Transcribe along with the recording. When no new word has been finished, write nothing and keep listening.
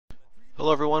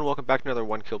Hello everyone, welcome back to another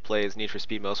Onekill Plays Need for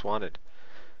Speed Most Wanted.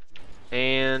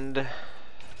 And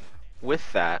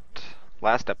with that,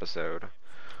 last episode,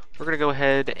 we're going to go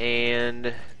ahead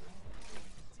and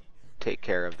take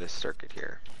care of this circuit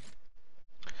here.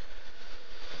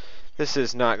 This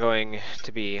is not going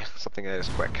to be something that is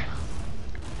quick.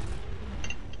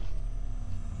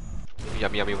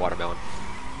 Yummy, yummy watermelon.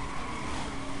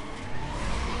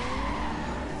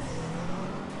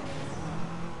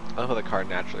 I love how the car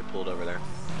naturally pulled over there.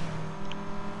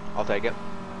 I'll take it.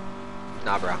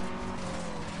 Nah, bro.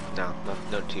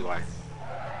 No TY.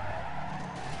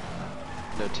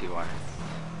 No TY.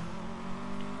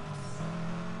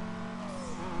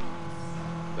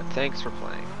 But thanks for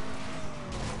playing.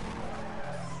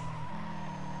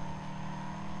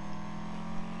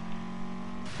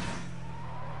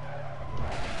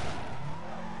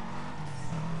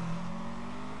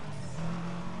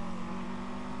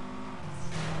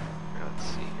 Let's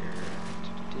see here.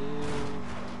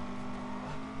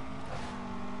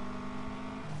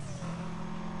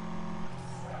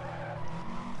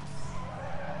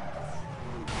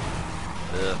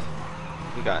 Ugh.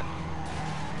 He got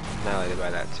annihilated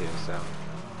by that too, so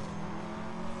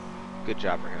good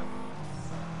job for him.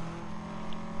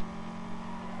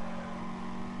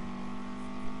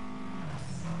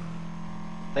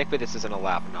 Thankfully this isn't a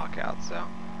lap knockout, so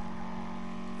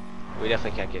we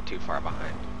definitely can't get too far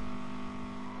behind.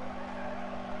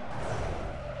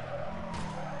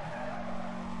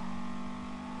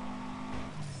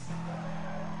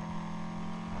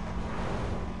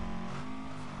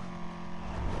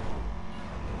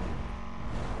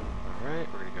 Alright,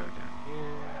 we're gonna go down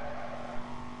here.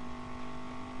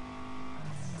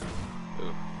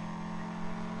 Ooh.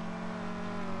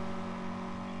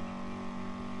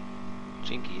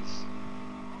 Jinkies.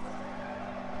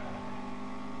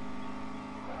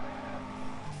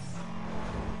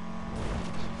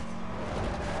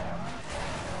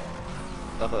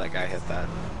 Love how that guy hit that.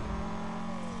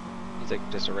 He's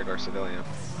like just a regular civilian.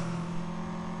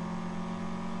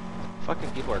 Fucking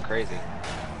people are crazy.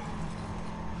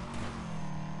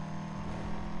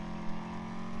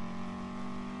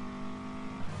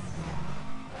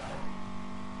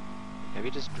 Have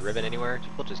you just driven anywhere?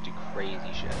 People just do crazy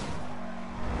shit.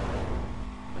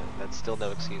 But that's still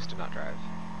no excuse to not drive.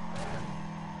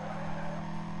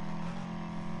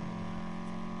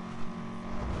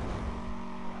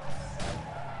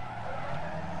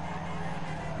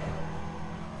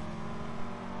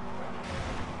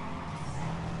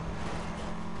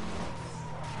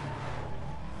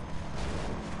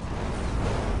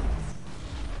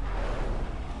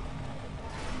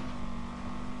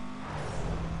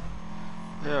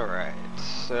 Alright,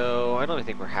 so I don't even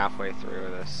think we're halfway through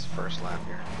this first lap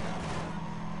here.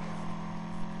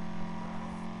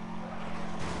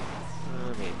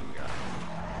 Maybe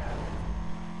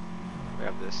we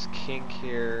have this kink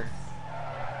here.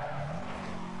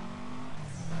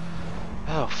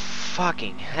 Oh,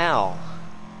 fucking hell.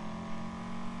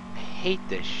 I hate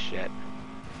this shit.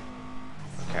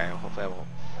 Okay, well, hopefully I won't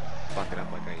fuck it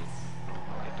up like I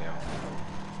normally do.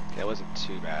 Okay, that wasn't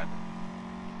too bad.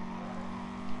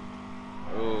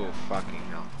 Oh, fucking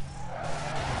hell.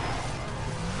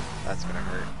 That's gonna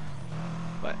hurt.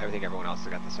 But I think everyone else has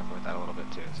got to suffer with that a little bit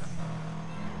too, so.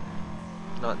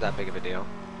 Not that big of a deal.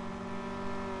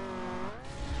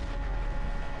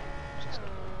 Just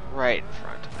right in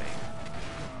front of me.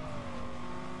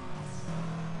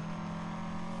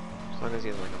 As long as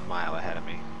he's like a mile ahead of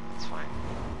me, that's fine.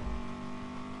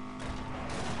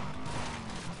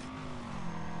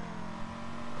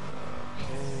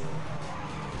 Okay.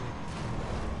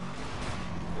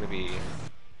 Gonna be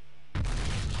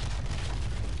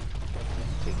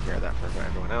taking care of that for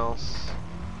everyone else,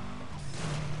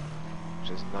 which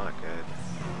is not good.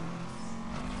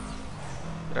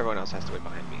 But everyone else has to wait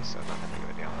behind me, so not that big of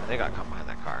a deal. I think I got caught behind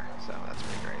that car, so that's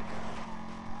pretty great.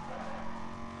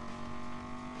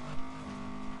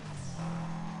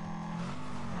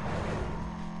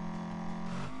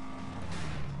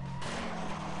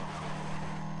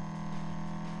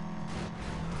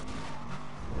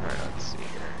 Alright, let's see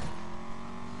here.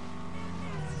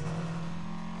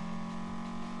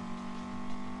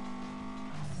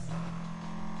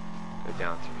 Go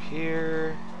down through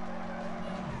here.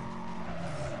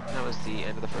 That was the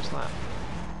end of the first lap.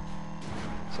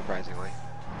 Surprisingly.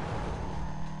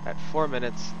 At 4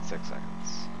 minutes and 6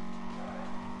 seconds.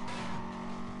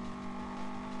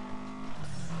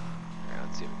 Alright,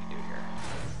 let's see what we can do here.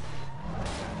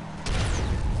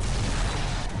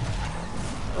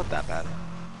 Not that bad.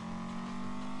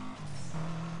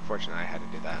 Unfortunately, I had to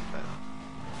do that, but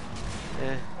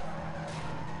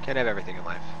can't have everything in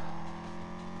life.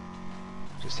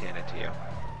 just hand it to you.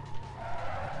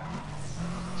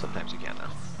 Sometimes you can, though.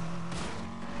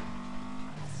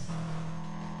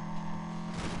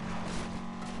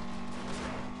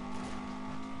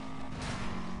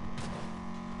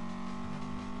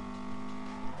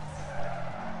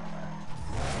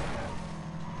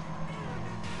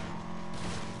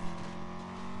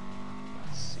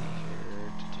 Let's see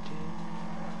here.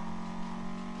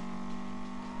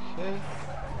 Okay.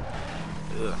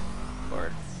 Ugh,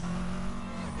 Lord.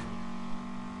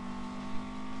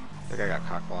 I think I got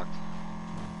cock blocked.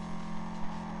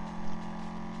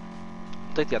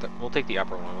 We'll take the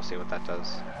upper one. We'll see what that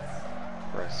does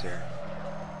for us here.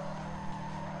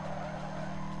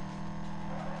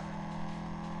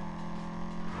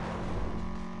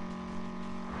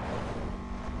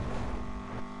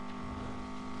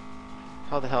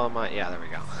 How the hell am I? Yeah, there we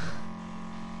go.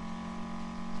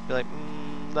 Be like,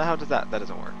 how does that? That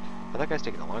doesn't work. But that guy's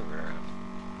taking the longer route around.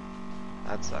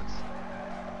 That sucks.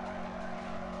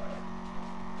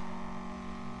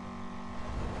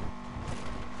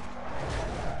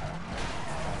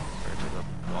 Right to the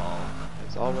wall,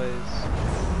 as always.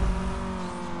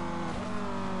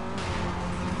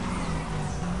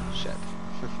 Shit.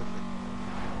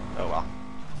 Oh well.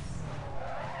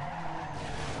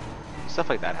 Stuff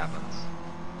like that happens.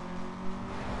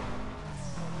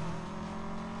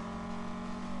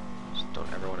 Just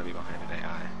don't ever want to be behind an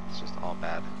AI. It's just all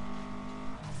bad.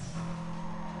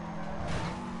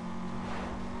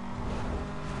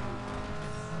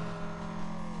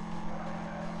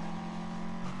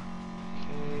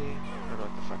 Okay, I don't know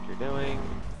what the fuck you're doing.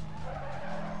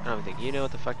 I don't think you know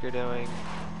what the fuck you're doing.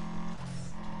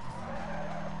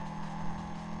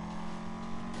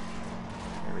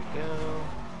 There we go.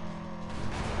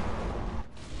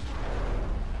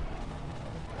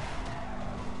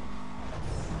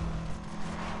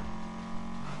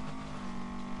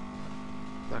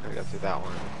 Not gonna go through that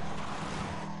one.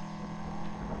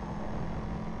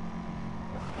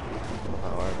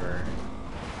 However,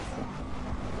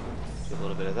 do a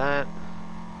little bit of that.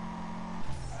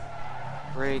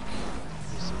 Break.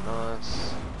 Use some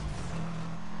moss.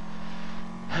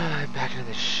 Back into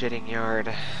the shitting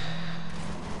yard.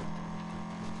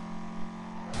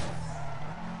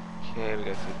 Okay, we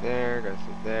go through there,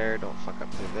 don't fuck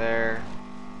up through there.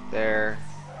 There.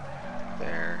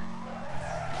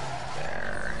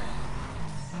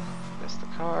 Miss the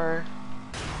car.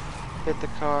 Hit the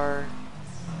car.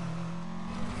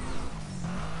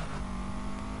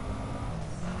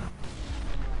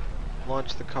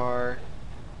 Launch the car.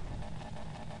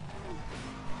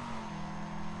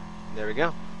 There we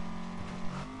go.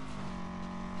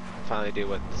 Finally do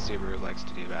what the Subaru likes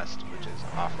to do best, which is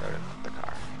off-road the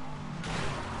car.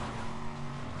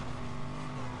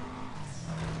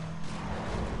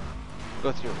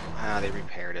 Go through. They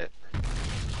repaired it.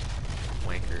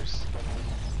 Wankers.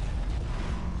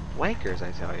 Wankers,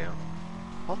 I tell you.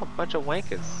 All a bunch of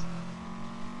wankers.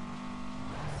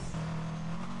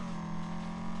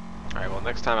 Alright, well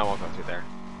next time I won't go through there.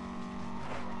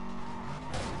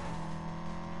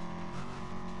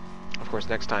 Of course,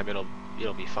 next time it'll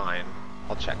be fine.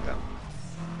 I'll check them.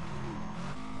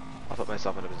 I'll put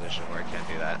myself in a position where I can't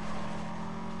do that.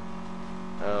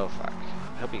 Oh fuck.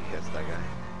 I hope he hits that guy.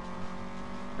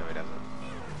 No, he doesn't.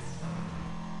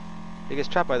 He gets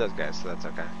trapped by those guys, so that's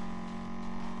okay.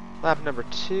 Lap number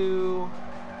 2.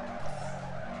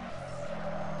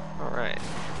 Alright, here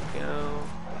we go.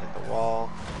 I hit the wall.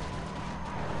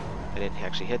 I didn't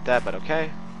actually hit that, but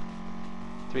okay.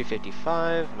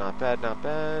 355, not bad, not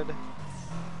bad.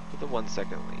 With a 1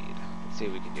 second lead. Let's see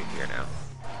what we can do here now.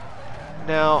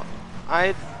 Now,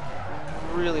 I'd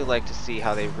really like to see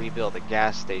how they rebuild the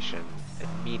gas station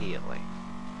immediately.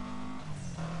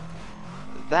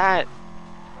 That...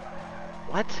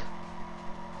 What?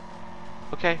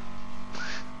 Okay.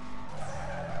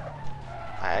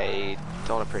 I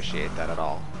don't appreciate that at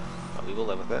all, but we will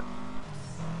live with it.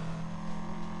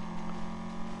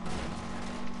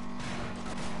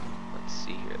 Let's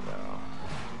see here, though.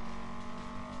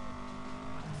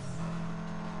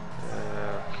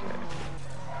 Okay.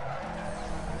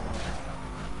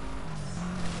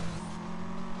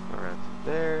 Around to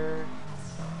there.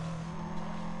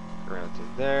 Around to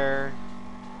there.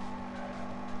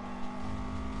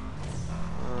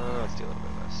 Let's do a little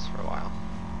bit of this for a while.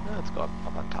 Let's go up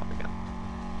on top again.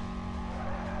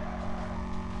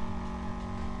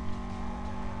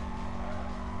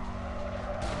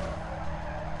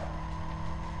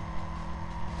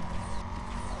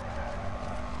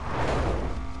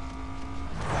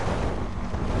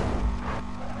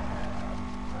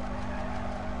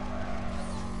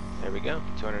 There we go,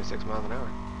 206 miles an hour.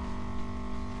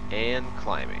 And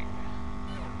climbing.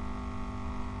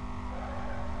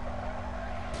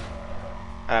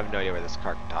 I have no idea where this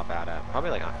car can top out at. Probably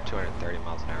like 230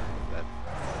 miles an hour. But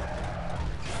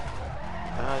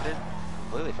I didn't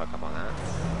completely fuck up on that.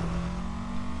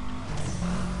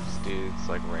 This dude's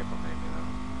like right behind me though,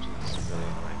 which is really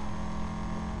annoying.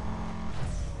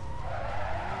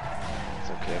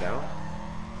 It's okay though.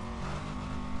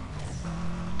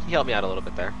 He helped me out a little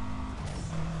bit there.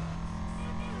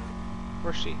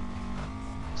 Where's she?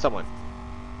 Someone.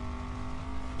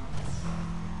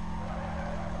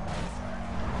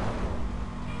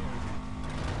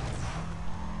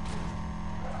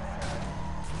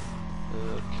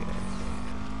 Okay.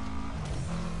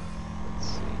 Let's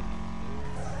see.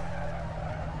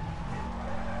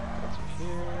 Go through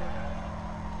here.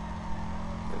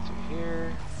 Go through here.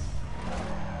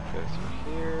 Go through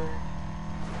here.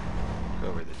 Go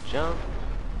over the jump.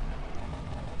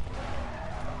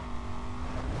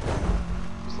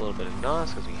 Just a little bit of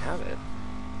NOS because we have it.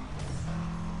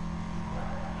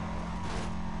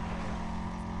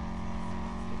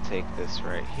 We'll take this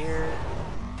right here.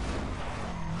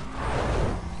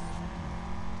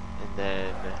 And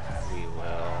then we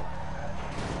will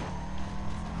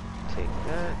take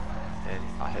that, and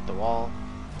I'll hit the wall.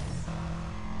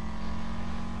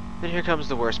 Then here comes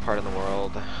the worst part in the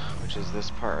world, which is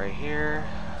this part right here.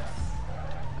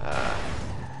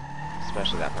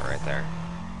 Especially that part right there.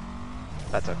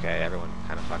 That's okay, everyone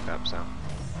kind of fucked up, so.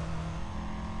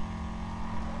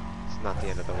 It's not the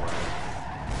end of the world.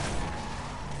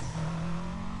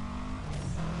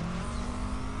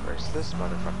 First, this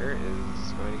motherfucker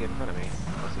is going to get in front of me.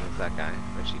 Unless he hits that guy,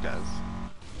 which he does.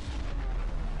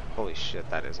 Holy shit,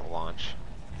 that is a launch.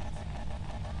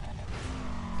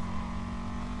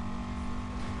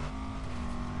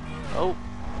 Oh!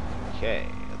 Okay,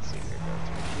 let's see here. Go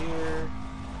through here.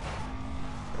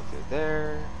 Go through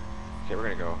there. Okay, we're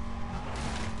gonna go.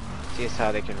 See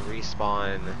how they can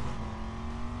respawn.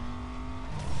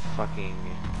 Fucking.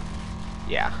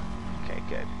 Yeah. Okay,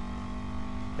 good.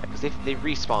 Yeah, because they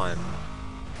respawn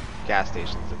gas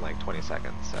stations in like 20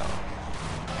 seconds, so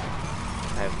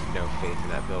I have no faith in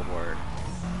that billboard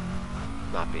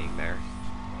not being there.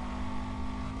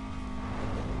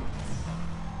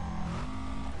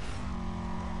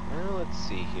 Well, let's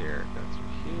see here. Go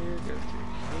through here, go through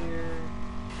here.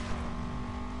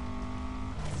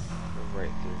 Go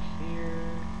right through here.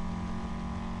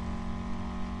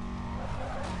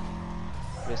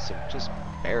 Miss him just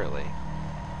barely.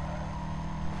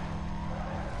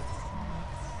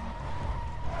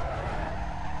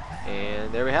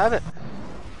 And there we have it.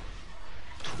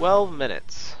 12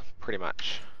 minutes, pretty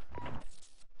much.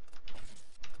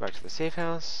 Back to the safe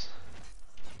house.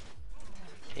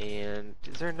 And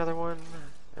is there another one?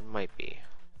 There might be.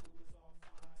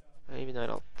 Even though I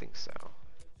don't think so.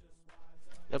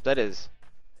 Nope, that is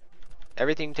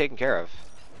everything taken care of.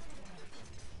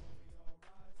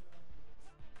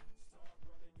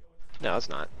 No, it's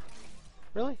not.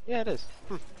 Really? Yeah, it is.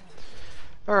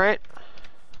 Alright.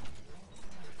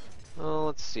 Well,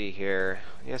 let's see here.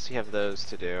 Yes, we have those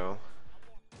to do.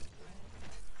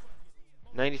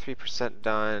 93%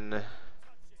 done.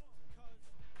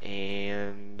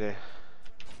 And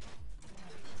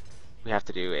we have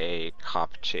to do a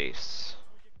cop chase.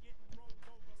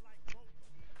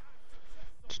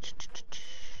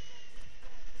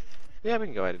 Yeah, we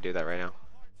can go ahead and do that right now.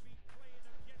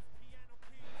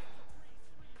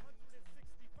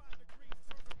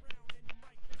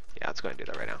 Yeah, let's go ahead and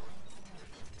do that right now.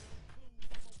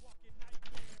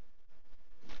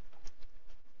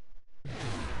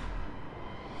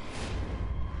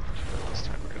 This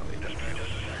time we're gonna leave that right.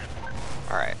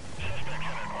 Alright.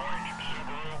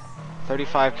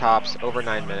 35 cops, over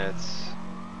 9 minutes.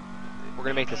 We're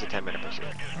gonna make this a 10-minute pursuit.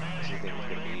 This thing is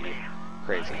gonna be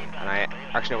crazy. And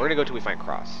actually, no, we're gonna go till we find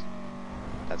Cross.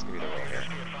 That's gonna be the rule here.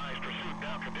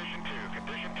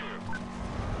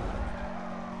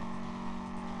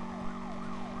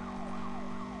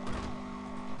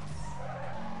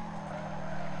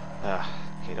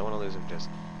 Okay, don't want to lose him just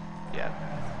yet.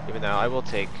 Even though I will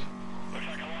take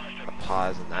a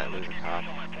pause and not lose a cop.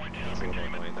 It's a little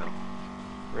annoying though.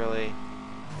 Really?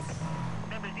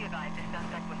 Members be advised the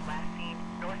suspect was last seen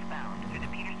northbound through the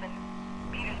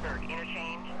Petersburg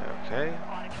interchange. Okay.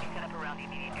 Squad can be set up around the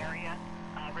immediate area.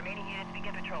 Remaining units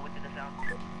begin patrol within the zone.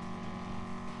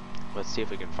 Let's see if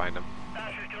we can find him.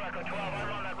 Passage to Echo 12, I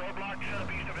run that roadblock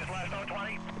southeast of his last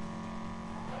 020.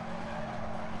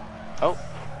 Oh.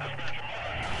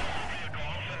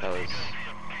 That was...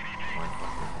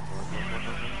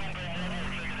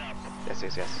 Yes,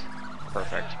 yes, yes.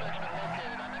 Perfect.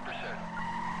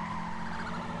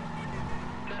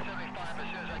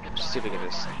 Just see if we can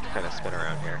just kind of spin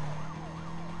around here.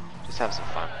 Just have some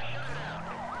fun.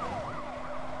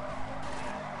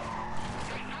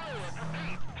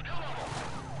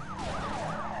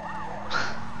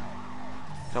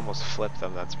 Can almost flip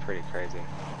them, that's pretty crazy.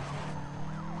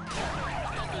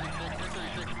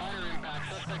 1036, minor impact.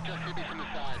 Suspect just hit me from the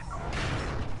side.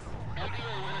 MTA,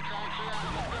 we're gonna try and surround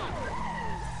him. Let's go.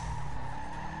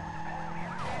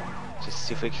 Just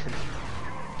see if we can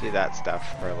do that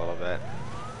stuff for a little bit.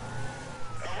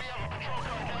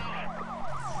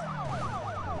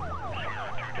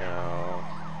 No.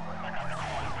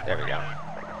 There we go.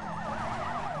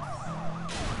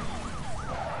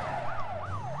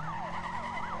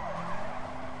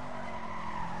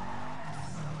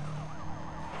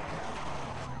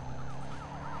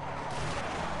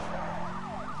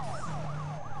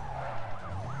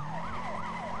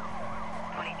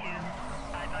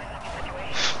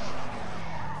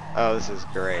 Oh, this is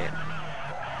great.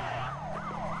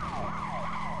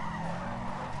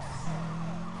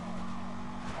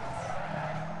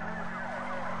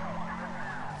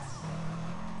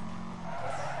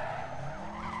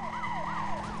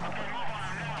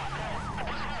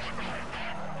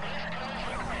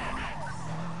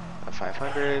 A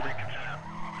 500.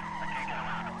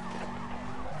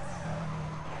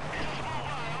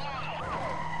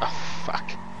 Oh, fuck.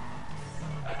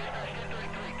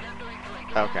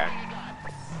 Okay.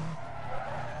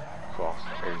 Cool.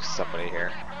 There's somebody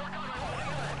here.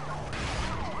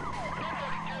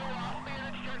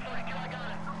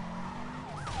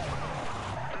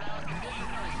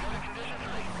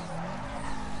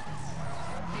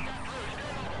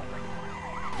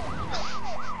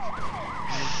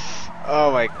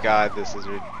 Oh my god, this is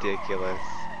ridiculous.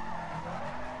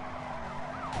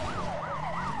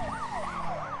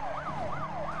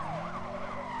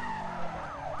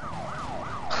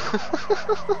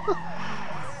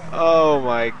 Oh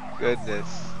my goodness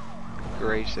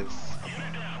gracious.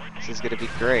 This is gonna be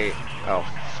great. Oh,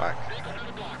 fuck.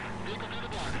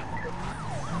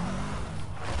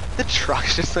 The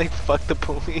truck's just like, fuck the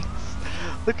police.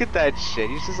 Look at that shit.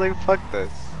 He's just like, fuck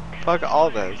this. Fuck all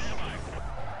this.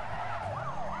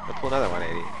 I'll pull another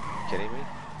 180. Are you kidding me?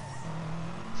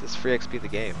 This is free XP the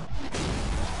game.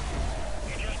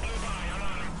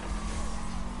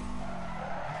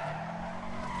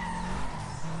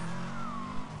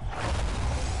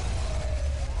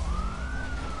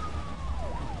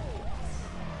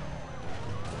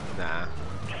 Nah.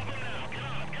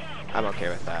 I'm okay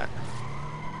with that.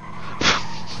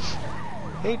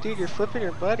 Hey dude, you're flipping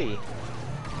your buddy.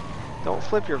 Don't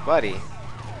flip your buddy.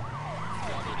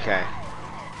 Okay.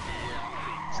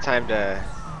 It's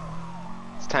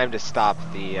time to stop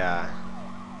the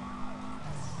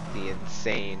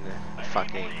insane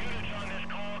fucking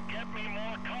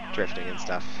drifting and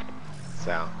stuff.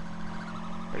 So,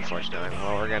 unfortunately,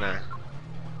 well, we're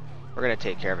gonna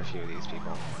take care of a few of these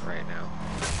people right now.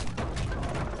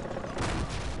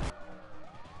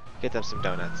 Get them some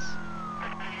donuts.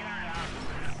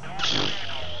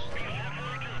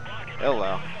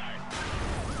 Hello.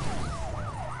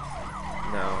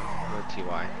 No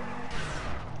TY.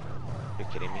 You're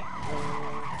kidding me.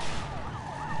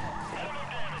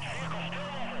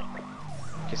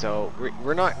 Okay, so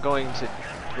we're not going to.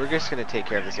 We're just going to take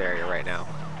care of this area right now.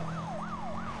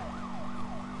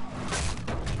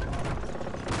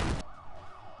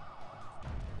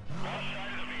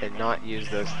 And not use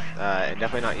those. And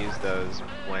definitely not use those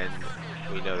when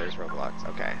we know there's roadblocks.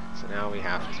 Okay, so now we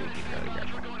have to keep really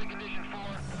careful.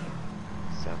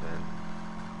 7.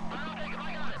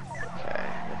 Okay,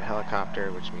 we have a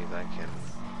helicopter, which means I can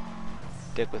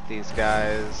stick with these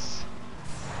guys.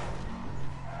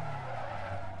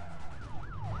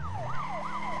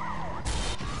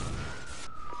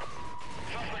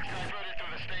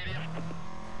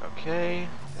 Okay,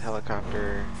 the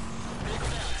helicopter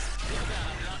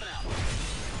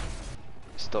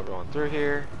still rolling through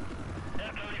here.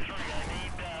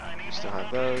 We still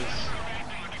have those.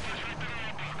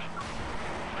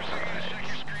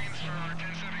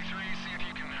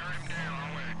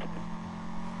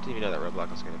 Didn't even know that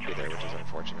roadblock was going to be there, which is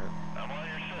unfortunate. I'm on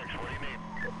your 6. What do you need?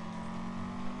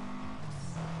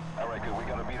 Alright, good. We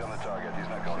got a beat on the target. He's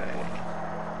not going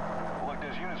anywhere. Look,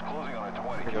 there's units closing on a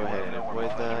 20. I'm going to go ahead and avoid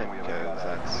that because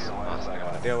that's not something I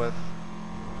want to deal with.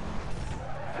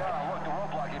 Look, the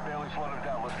roadblock, he barely slowed him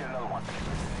down. Let's get another one.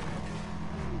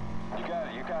 You got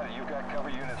it. You got it. You've got cover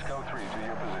units. Go 3 to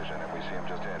your position, and we see him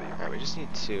just ahead of you. Alright, we just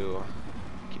need to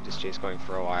keep this chase going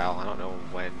for a while. I don't know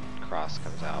when Cross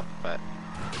comes out, but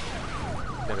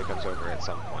maybe it comes over at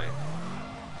some point.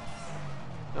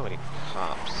 Not many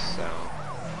cops, so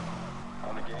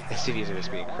SCVs are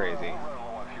just being crazy.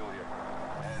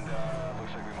 And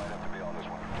looks like we might have to bail on this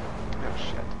one. Oh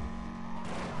shit.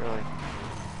 Really?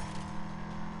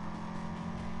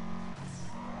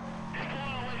 He's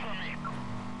pulling away from me.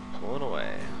 Pulling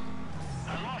away.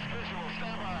 I'm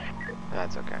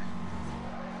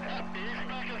He's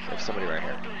back in There's sight. somebody right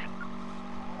here.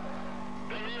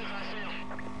 There he is, I see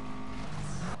him.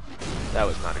 That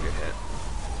was not a good hit.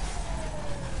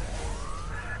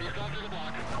 He's gone through the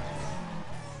block.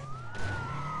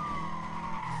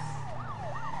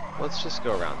 Let's just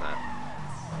go around that.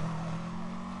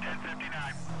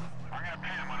 1059. I'm gonna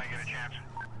pin him when I get a chance.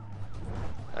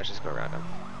 Let's just go around him.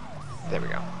 There we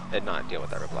go. And not deal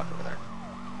with that roadblock over there.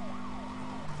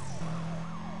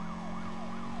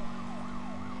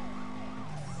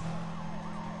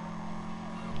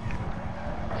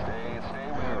 Stay with me.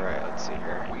 Alright, let's see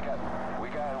here. We've got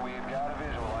a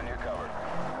visual on your cover.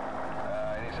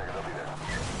 Any second, they'll be there.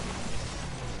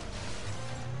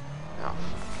 Oh.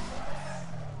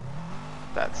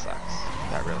 That sucks.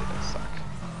 That really does suck.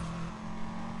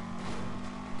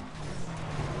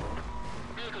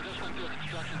 Vehicle just went through a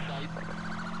construction site.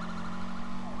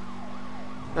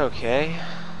 Okay.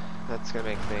 That's gonna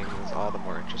make things all the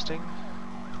more interesting.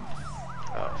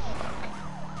 Oh, fuck.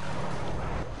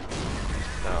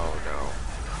 No, no.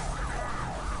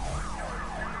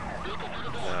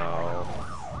 No.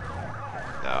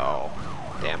 No.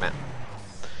 Damn it.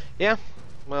 Yeah.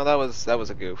 Well, that was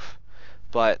a goof.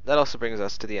 But that also brings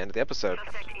us to the end of the episode.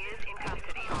 Suspect is in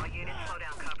custody. All units slow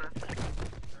down cover.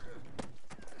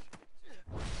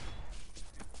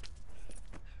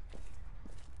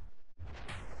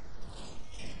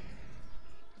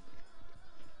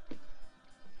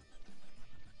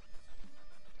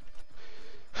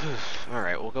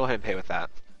 Alright, we'll go ahead and pay with that.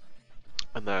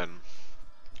 And then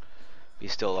be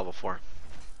still level 4.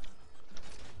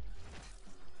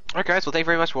 Alright guys, well thank you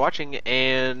very much for watching,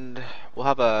 and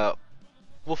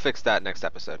we'll fix that next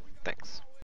episode. Thanks.